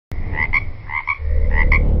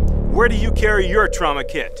Where do you carry your trauma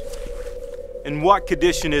kit? And what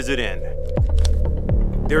condition is it in?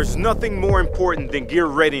 There's nothing more important than gear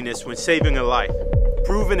readiness when saving a life.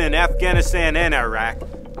 Proven in Afghanistan and Iraq,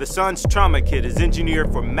 the Sun's Trauma Kit is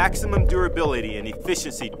engineered for maximum durability and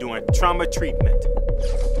efficiency during trauma treatment.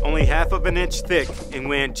 Only half of an inch thick and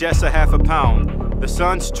weighing just a half a pound, the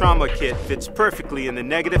Sun's Trauma Kit fits perfectly in the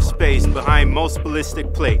negative space behind most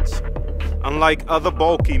ballistic plates. Unlike other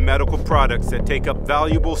bulky medical products that take up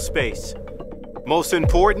valuable space. Most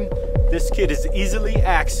important, this kit is easily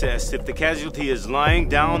accessed if the casualty is lying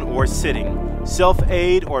down or sitting,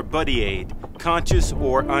 self-aid or buddy aid, conscious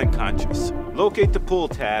or unconscious. Locate the pull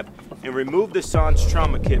tab and remove the Sun's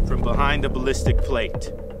Trauma Kit from behind the ballistic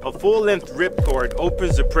plate. A full-length ripcord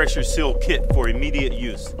opens the pressure seal kit for immediate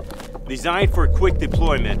use. Designed for quick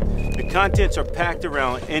deployment, the contents are packed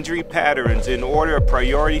around injury patterns in order of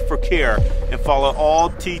priority for care and follow all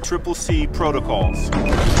TCCC protocols.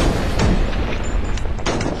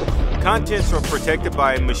 Contents are protected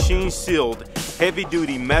by a machine-sealed,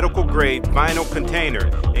 heavy-duty medical-grade vinyl container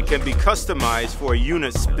and can be customized for a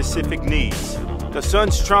unit's specific needs. The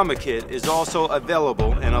Sun's Trauma Kit is also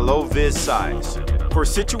available in a low-vis size for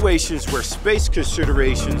situations where space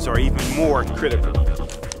considerations are even more critical.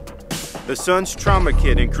 The Sun's Trauma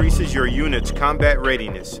Kit increases your unit's combat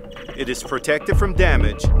readiness. It is protected from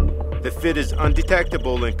damage. The fit is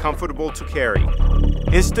undetectable and comfortable to carry.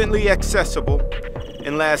 Instantly accessible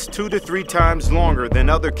and lasts 2 to 3 times longer than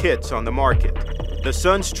other kits on the market. The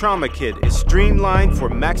Sun's Trauma Kit is streamlined for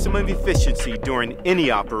maximum efficiency during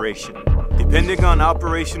any operation. Depending on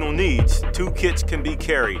operational needs, 2 kits can be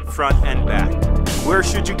carried front and back. Where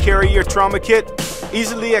should you carry your trauma kit?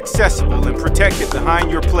 Easily accessible and protected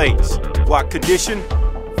behind your plates. What condition?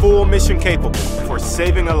 Full mission capable for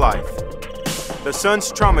saving a life. The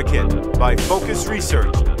Sun's Trauma Kit by Focus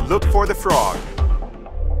Research. Look for the frog.